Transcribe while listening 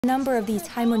The number of these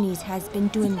할머니es has been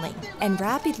dwindling, and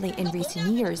rapidly in recent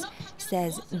years,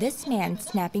 says this man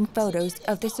snapping photos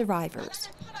of the survivors.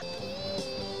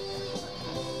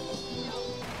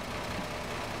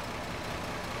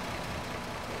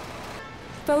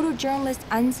 Photojournalist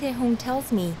An Se-hong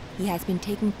tells me he has been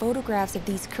taking photographs of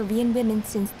these Korean women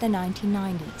since the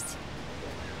 1990s.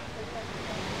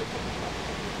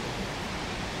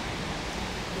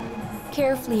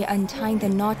 Carefully untying the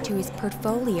knot to his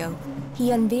portfolio,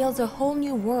 he unveils a whole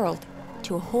new world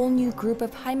to a whole new group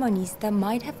of 할머니es that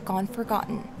might have gone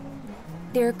forgotten.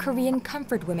 They're Korean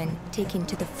comfort women taken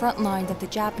to the front lines of the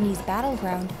Japanese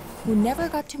battleground who never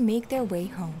got to make their way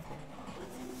home.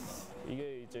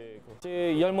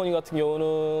 이 할머니 같은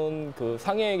경우는 그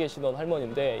상해에 계시던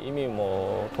할머니인데 이미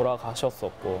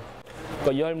돌아가셨었고,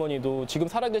 그러니까 이 할머니도 지금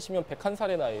살아계시면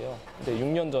 101살의 나이예요. 근데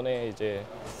 6년 전에 이제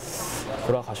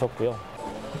돌아가셨고요.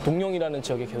 동령이라는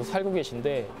지역에 계속 살고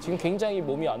계신데 지금 굉장히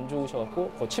몸이 안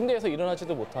좋으셔갖고 침대에서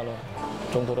일어나지도 못하는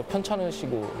정도로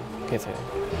편찮으시고 계세요.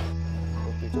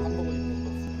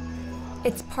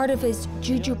 It's part of his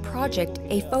Juju project,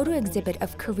 a photo exhibit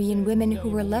of Korean women who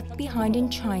were left behind in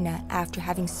China after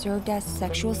having served as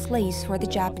sexual slaves for the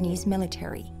Japanese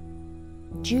military.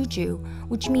 Juju,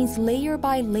 which means layer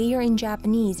by layer in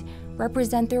Japanese,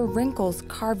 represent their wrinkles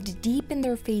carved deep in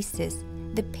their faces,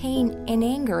 the pain and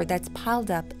anger that's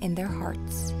piled up in their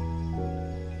hearts.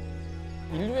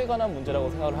 인류에 관한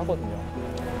문제라고 생각을 하거든요.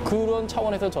 그런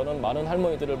차원에서 저는 많은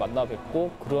할머니들을 만나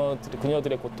뵙고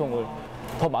그녀들의 고통을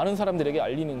더 많은 사람들에게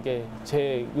알리는 게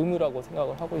제 의무라고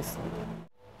생각을 하고 있습니다.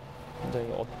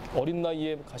 굉장히 어린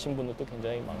나이에 가신 분들도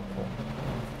굉장히 많고.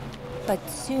 But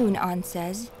soon, An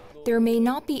says, there may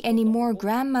not be any more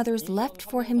grandmothers left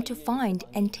for him to find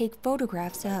and take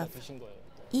photographs of.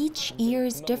 Each year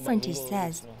is different, he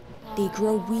says. They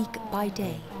grow weak by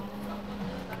day.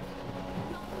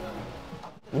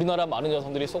 우리나라 많은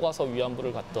여성들이 쏘가서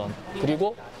위안부를 갔던,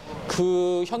 그리고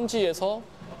그 현지에서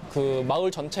그 마을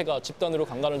전체가 집단으로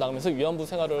강간을 당하면서 위안부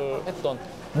생활을 했던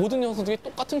모든 여성들이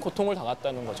똑같은 고통을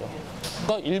당했다는 거죠.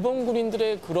 그러니까 일본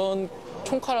군인들의 그런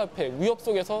총칼 앞에 위협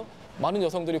속에서 많은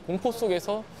여성들이 공포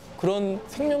속에서 그런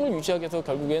생명을 유지하기 위해서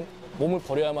결국엔 몸을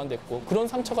버려야만 됐고, 그런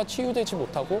상처가 치유되지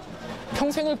못하고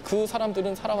평생을 그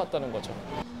사람들은 살아왔다는 거죠.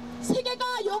 세계가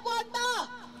요구한다!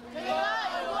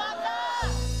 세계가 요구한다!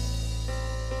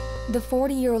 The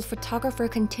 40-year-old photographer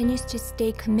continues to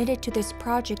stay committed to this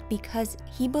project because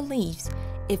he believes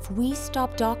if we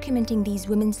stop documenting these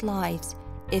women's lives,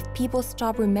 if people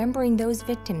stop remembering those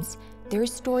victims, their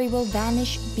story will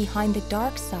vanish behind the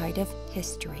dark side of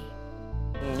history.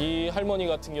 이 할머니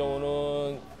같은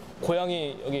경우는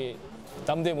고향이 여기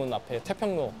남대문 앞에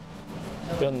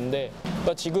태평로였는데,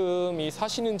 그러니까 지금 이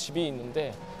사시는 집이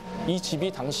있는데 이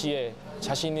집이 당시에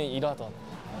자신이 일하던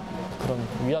그런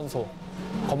위안소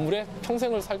건물에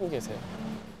평생을 살고 계세요.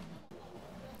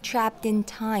 Trapped in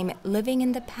time, living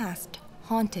in the past,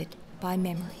 haunted by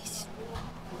memories.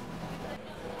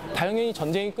 당연히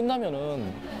전쟁이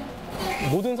끝나면은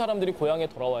모든 사람들이 고향에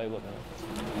돌아와야 하거든요.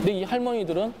 근데 이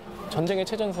할머니들은 전쟁의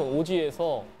최전선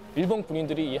오지에서 일본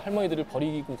군인들이 이 할머니들을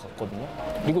버리고 갔거든요.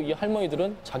 그리고 이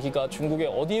할머니들은 자기가 중국에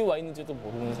어디에 와 있는지도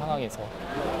모르는 상황에서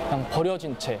그냥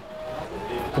버려진 채,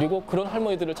 그리고 그런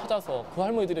할머니들을 찾아서 그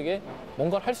할머니들에게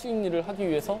뭔가를 할 수 있는 일을 하기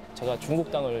위해서 제가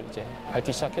중국 땅을 이제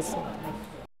밟기 시작했습니다.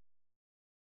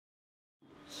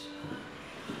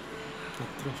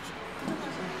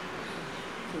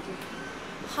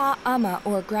 Ha Ama,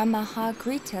 or Grandma Ha,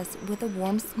 greets us with a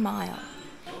warm smile.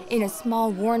 In a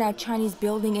small, worn-out Chinese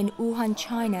building in Wuhan,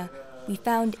 China, we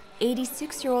found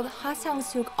 86-year-old Ha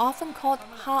Sang-suk, often called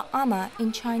Ha Ama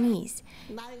in Chinese.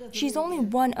 She's only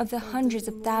one of the hundreds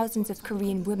of thousands of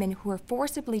Korean women who were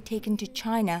forcibly taken to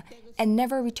China and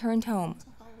never returned home.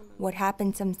 What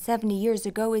happened some 70 years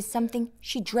ago is something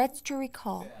she dreads to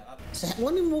recall.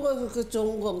 생원이 뭐가 그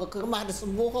좋은 건가? 그거 말해서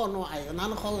뭐가 놓아요?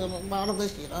 나는 거기 말하는 거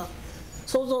싫어.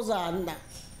 소소서 안다.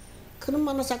 그런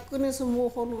말을 자꾸 꺼내서 뭐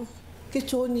하노? 그게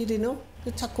좋은 일이노?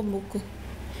 자꾸 묻고.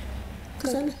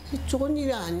 그래서 좋은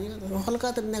일이 아니거든.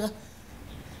 헐가든 내가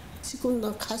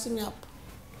지금도 가슴이 아파.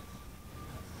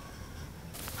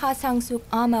 Ha Sang-suk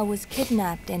Ama was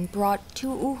kidnapped and brought to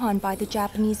Wuhan by the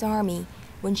Japanese army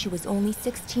when she was only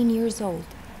 16 years old.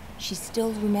 She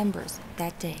still remembers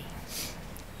that day.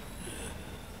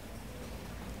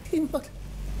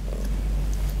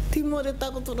 뒷머리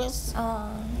따고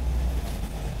들었어.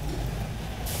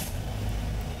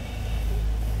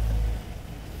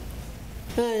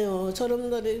 아유,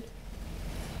 저놈들이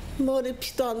머리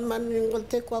피도 안 맞는 걸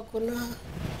데리고 왔구나.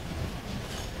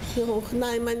 그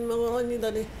나이만 먹은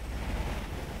언니들이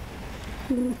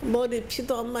머리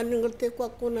피도 안 맞는 걸 데리고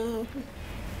왔구나.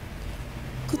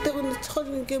 그때 근데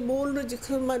처진 게 모르지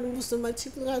그런 말이 무슨 말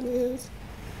지금 아니에요.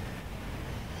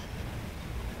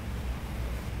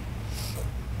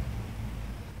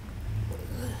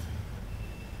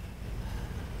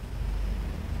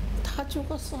 다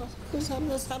죽었어. 그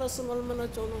사람들 살았으면 얼마나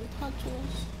좋나. 다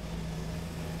죽었어.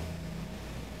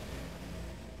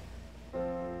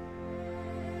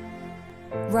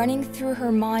 Running through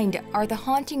her mind are the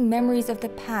haunting memories of the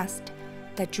past,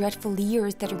 the dreadful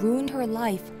years that ruined her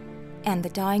life, and the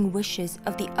dying wishes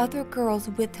of the other girls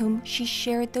with whom she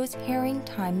shared those harrowing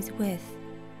times with.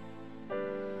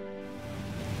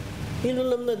 이런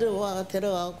놈들 와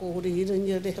데려가고 우리 이런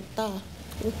일을 했다.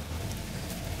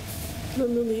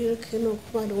 그런 놈이 이렇게 해놓고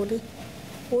말이야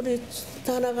우리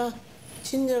나라가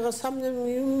진짜가 3년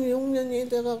 6년이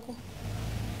돼가고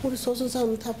우리 소수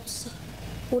사람 다 봤어.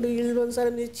 우리 일본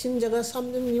사람이 진짜가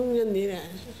 36년이래.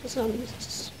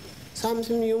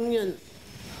 36년.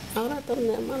 알았던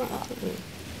내 말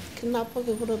이렇게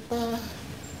나쁘게 그랬다.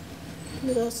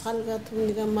 네가 살 같으면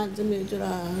네가 말 좀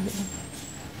해주라.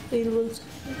 일본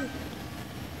사람.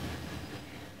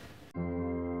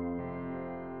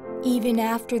 Even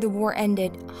after the war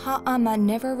ended, Ha'ama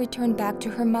never returned back to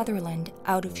her motherland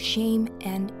out of shame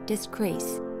and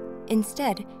disgrace.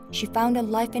 Instead, she found a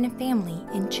life and a family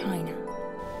in China.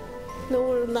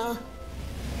 오늘 나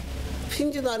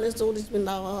핀지도 안 했어. 우리 집에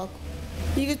나와갖고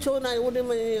이게 좋은 아이 우리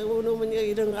어머니가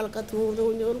이런 거 할 것 같으면 우리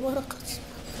어머니 얼마나 가지.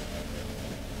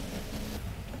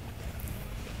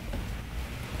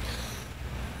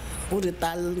 우리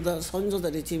딸들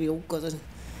손주들이 집에 없거든.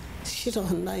 싫어.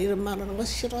 나 이런 말 하는 거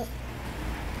싫어.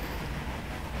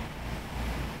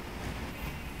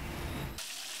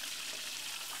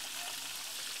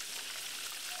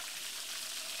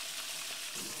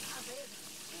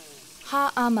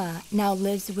 Ha'ama now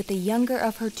lives with the younger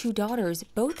of her two daughters,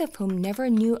 both of whom never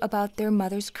knew about their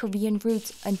mother's Korean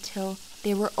roots until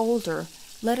they were older,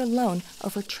 let alone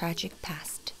of her tragic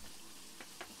past.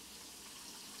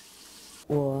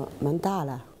 我蛮大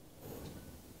了，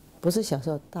不是小时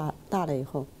候大了以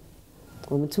后，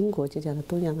我们中国就叫他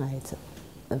东洋孩子，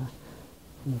对吧？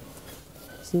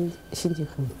心情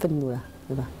很愤怒了，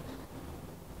对吧？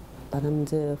把他们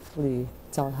这妇女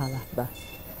糟蹋了，对吧？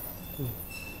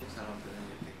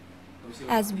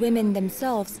 As women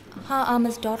themselves,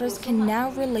 Ha'ama's daughters can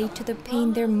now relate to the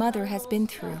pain their mother has been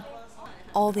through.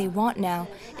 All they want now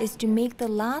is to make the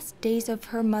last days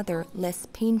of her mother less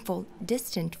painful,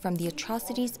 distant from the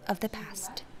atrocities of the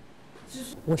past.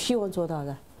 我希望做到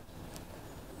的，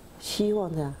希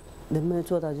望的能不能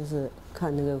做到，就是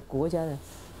看那个国家的，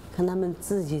看他们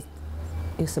自己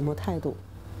有什么态度，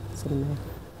知道没有？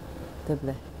对不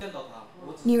对？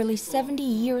 Nearly 70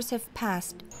 years have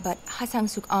passed, but Ha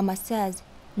Sang-suk Ama says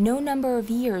no number of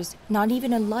years, not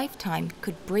even a lifetime,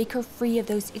 could break her free of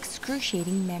those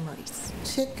excruciating memories.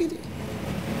 새끼리.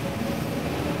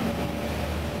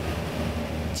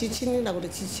 지친이라고 그래,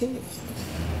 지친이.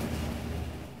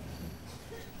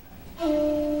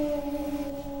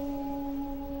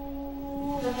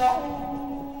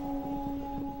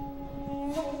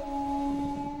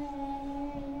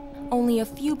 Only a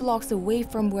few blocks away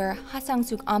from where Ha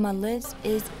Sang-suk Ama lives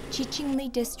is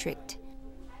Jichingli district.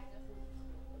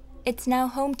 It's now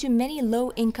home to many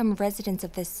low-income residents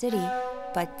of the city,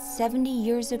 but 70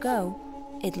 years ago,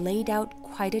 it laid out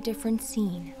quite a different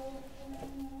scene.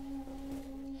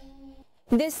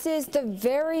 This is the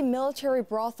very military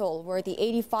brothel where the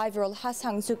 85-year-old Ha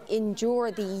Sang-suk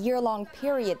endured the year-long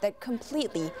period that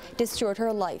completely destroyed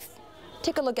her life.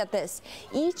 Take a look at this.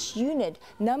 Each unit,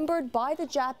 numbered by the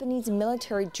Japanese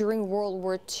military during World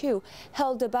War II,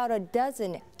 held about a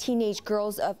dozen teenage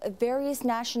girls of various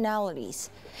nationalities.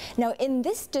 Now, in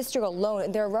this district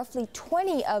alone, there are roughly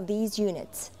 20 of these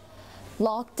units.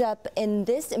 Locked up in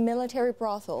this military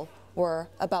brothel were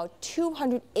about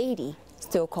 280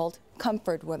 so-called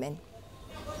comfort women.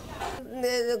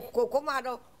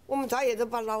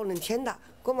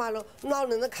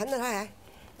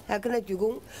 还跟他鞠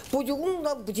躬，不鞠躬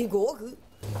那不进过去。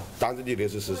当时的那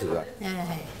是事实啊。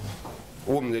哎，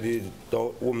我们这里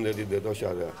都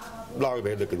晓得，老一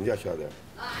辈的更加晓得。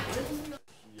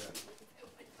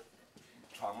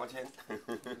床没钱，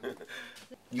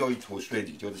有一坨水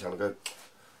泥，就是像那个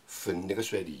坟那个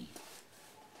水泥，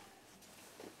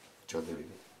就这里。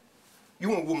因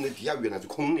为我们的地下原来是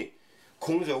空的，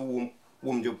空的时候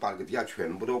我们就把那个地下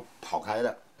全部都刨开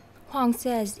了。 Huang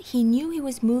says he knew he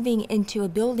was moving into a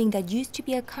building that used to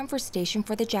be a comfort station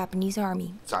for the Japanese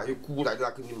army. 在古代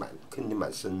的肯定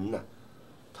蛮深了，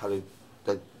它的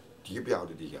在地表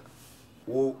的底下，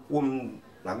我们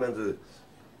那边子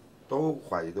都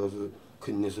怀疑都是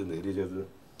肯定是那里就是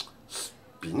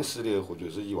病死的，或者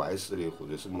是意外死的，或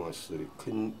者什么死的，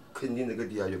肯定那个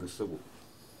底下有个尸骨。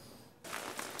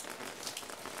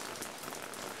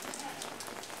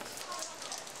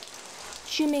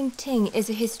Xu Mingting is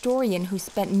a historian who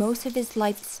spent most of his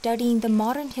life studying the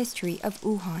modern history of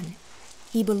Wuhan.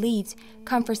 He believes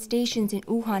comfort stations in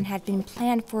Wuhan had been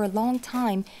planned for a long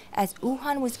time, as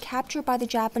Wuhan was captured by the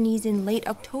Japanese in late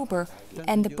October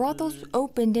and the brothels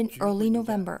opened in early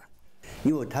November.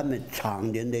 因为他们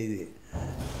长年累月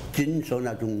经受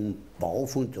那种暴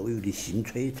风骤雨的新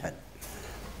摧残，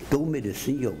都没得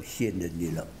生有些能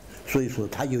力了，所以说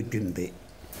他有准备，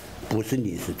不是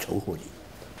临时凑合的。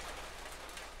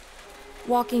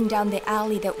 Walking down the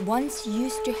alley that once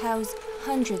used to house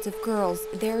hundreds of girls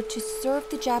there to serve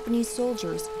the Japanese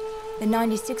soldiers, the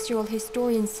 96-year-old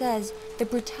historian says the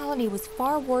brutality was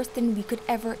far worse than we could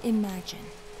ever imagine.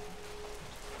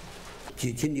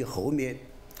 集庆的后面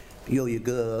有一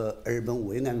个日本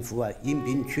慰安妇因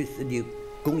病去世的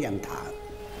供养塔，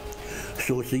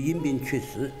说是因病去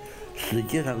世，实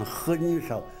际上很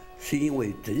少是因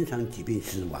为正常疾病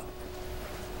死亡，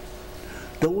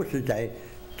都是在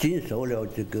经受了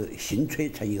这个性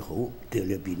摧残以后得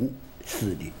了病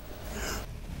死的。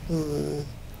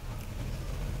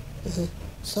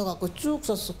서갖고 쭉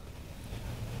썼어.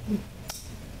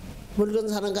 물건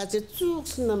사는 같이 쭉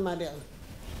쓴단 말이야.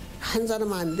 한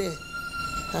사람 안 돼.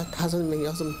 다 5명,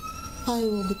 6명.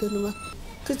 아이고 그때는 막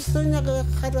그 써냐 그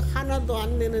하루 하나도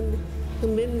안 내는 그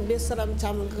몇 사람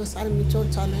자면 그 사람이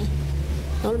좋잖아.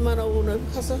 얼마나 오늘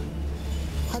가서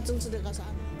화장실에 가서 안.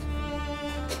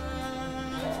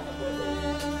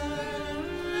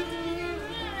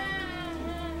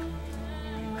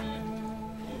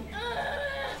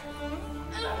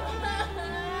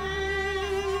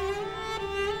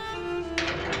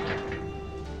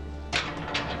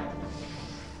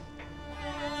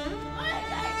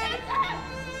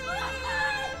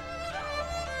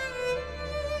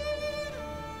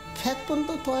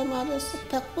 (100번도) 더 말했어.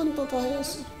 100번도 더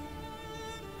했어.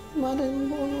 말해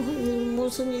뭐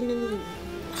무슨 일이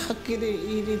학길에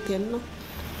일이 됐나?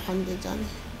 안 되잖아.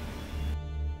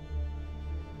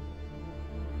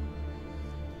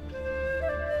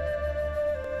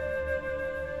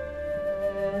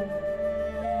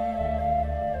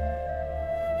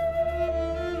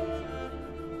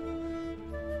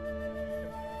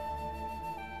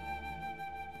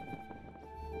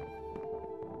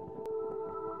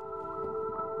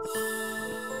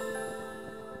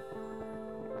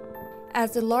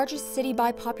 As the largest city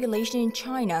by population in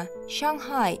China,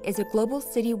 Shanghai is a global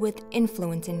city with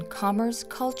influence in commerce,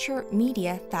 culture,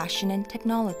 media, fashion, and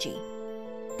technology.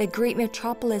 The great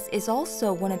metropolis is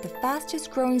also one of the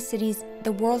fastest-growing cities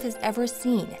the world has ever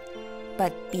seen.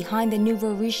 But behind the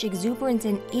nouveau riche exuberance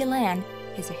in Yilan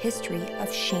is a history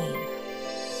of shame.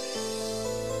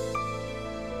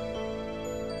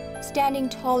 Standing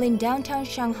tall in downtown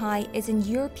Shanghai is an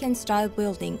European-style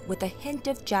building with a hint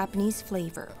of Japanese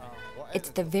flavor. It's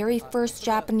the very first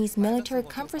Japanese military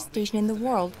comfort station in the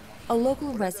world, a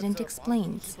local resident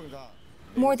explains.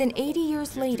 More than 80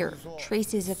 years later,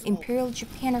 traces of Imperial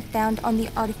Japan are found on the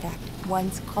artifact,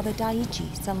 once called the Daiichi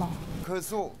Salon. 可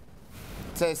塑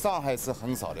在上海是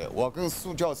很少的，我跟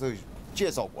苏教授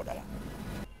介绍过的了。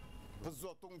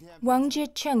 Wang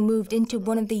Jicheng moved into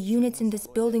one of the units in this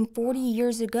building 40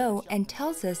 years ago and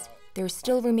tells us there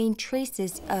still remain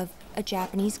traces of a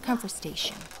Japanese comfort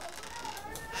station.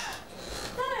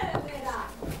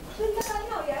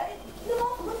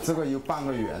 这个有半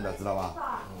个圆的，知道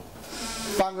吧？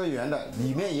半个圆的，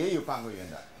里面也有半个圆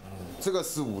的。这个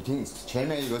是舞厅，前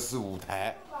面一个是舞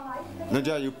台，那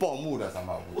叫有报幕的什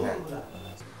么舞台。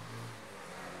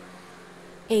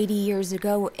80 years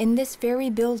ago, in this very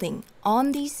building,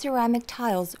 on these ceramic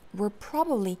tiles were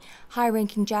probably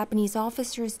high-ranking Japanese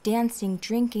officers dancing,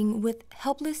 drinking with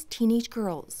helpless teenage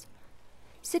girls.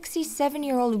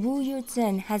 67-year-old Wu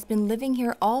Yuzhen has been living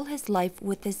here all his life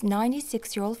with his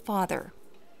 96-year-old father.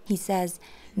 He says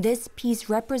this piece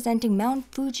representing Mount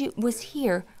Fuji was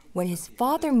here when his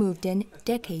father moved in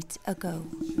decades ago.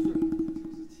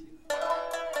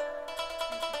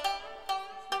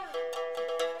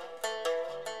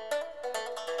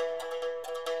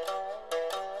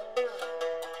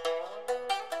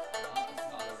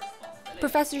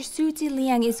 Professor Su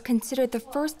Ziliang is considered the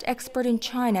first expert in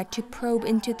China to probe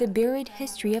into the buried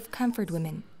history of comfort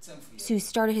women. Su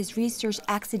started his research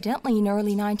accidentally in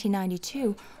early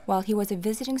 1992 while he was a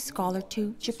visiting scholar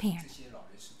to Japan.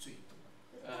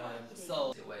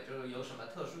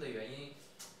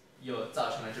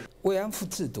 慰安妇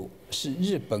制度是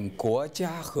日本国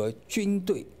家和军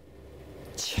队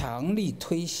强力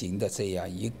推行的这样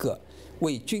一个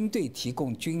为军队提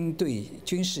供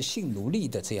军事性奴隶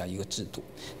的这样一个制度，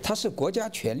它是国家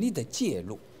权力的介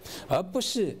入，而不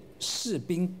是士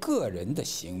兵个人的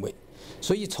行为。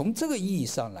所以从这个意义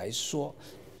上来说，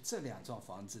这2幢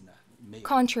房子呢。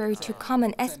 Contrary to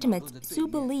common estimates, Su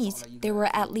believes there were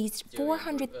at least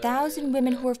 400,000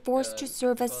 women who were forced to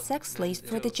serve as sex slaves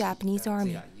for the Japanese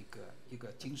army.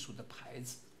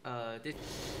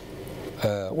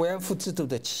 慰安妇制度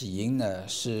的起因呢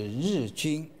是日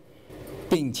军，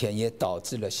并且也导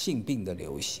致了性病的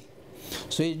流行。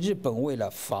所以日本为了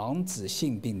防止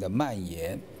性病的蔓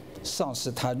延，丧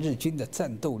失它日军的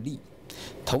战斗力，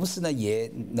同时呢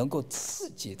也能够刺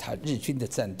激它日军的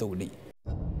战斗力。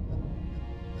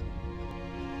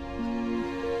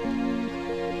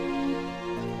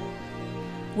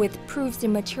 With proofs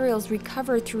and materials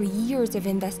recovered through years of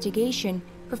investigation,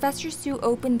 Professor Su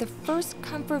opened the first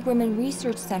Comfort Women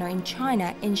Research Center in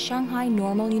China in Shanghai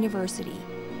Normal University.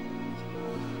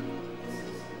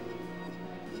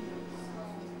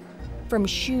 From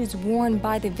shoes worn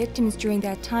by the victims during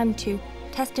that time to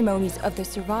testimonies of the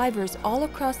survivors all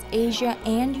across Asia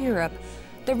and Europe,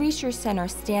 the research center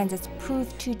stands as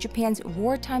proof to Japan's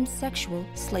wartime sexual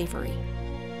slavery.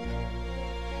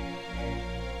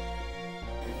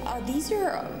 These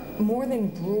are more than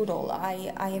brutal. I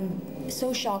am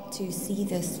so shocked to see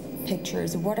these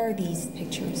pictures. What are these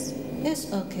pictures?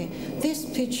 Yes, okay. These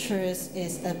pictures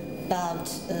is about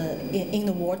in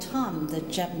the wartime, the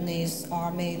Japanese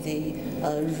army, they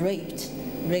raped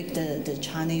the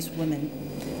Chinese women,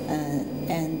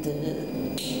 and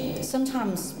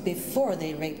sometimes before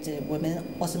they raped the women,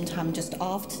 or sometimes just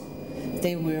after,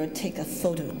 they will take a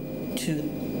photo to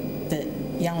the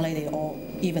young lady or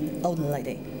even older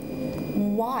lady.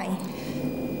 Why?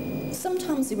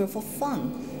 Sometimes it was for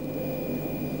fun,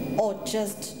 or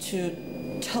just to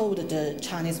told the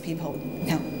Chinese people,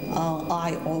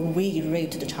 I or we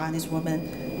raped the Chinese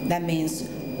woman. That means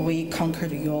we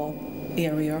conquered your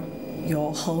area,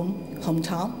 your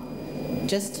hometown.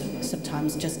 Just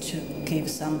sometimes just to give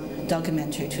some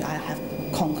documentary to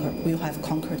we have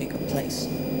conquered your place.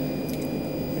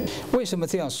 为什么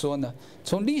这样说呢？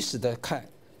从历史的看，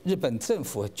日本政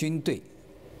府和军队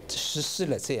实施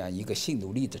了这样一个性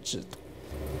奴隶的制度，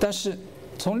但是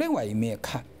从另外一面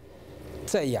看，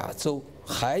在亚洲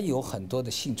还有很多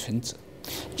的幸存者，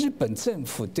日本政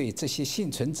府对这些幸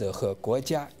存者和国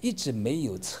家一直没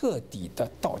有彻底的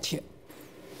道歉。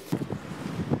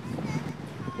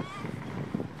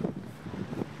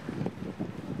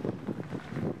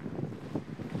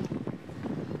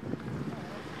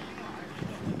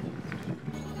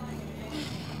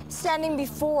Standing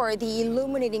before the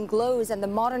illuminating glows and the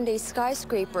modern-day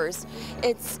skyscrapers,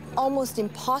 it's almost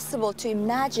impossible to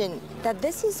imagine that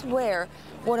this is where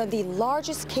one of the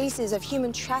largest cases of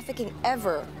human trafficking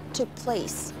ever took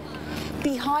place.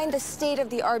 Behind the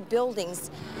state-of-the-art buildings,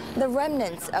 the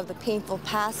remnants of the painful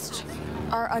past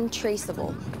are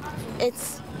untraceable.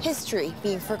 It's history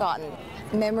being forgotten,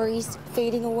 memories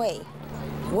fading away.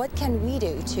 What can we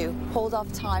do to hold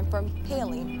off time from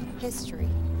paling history?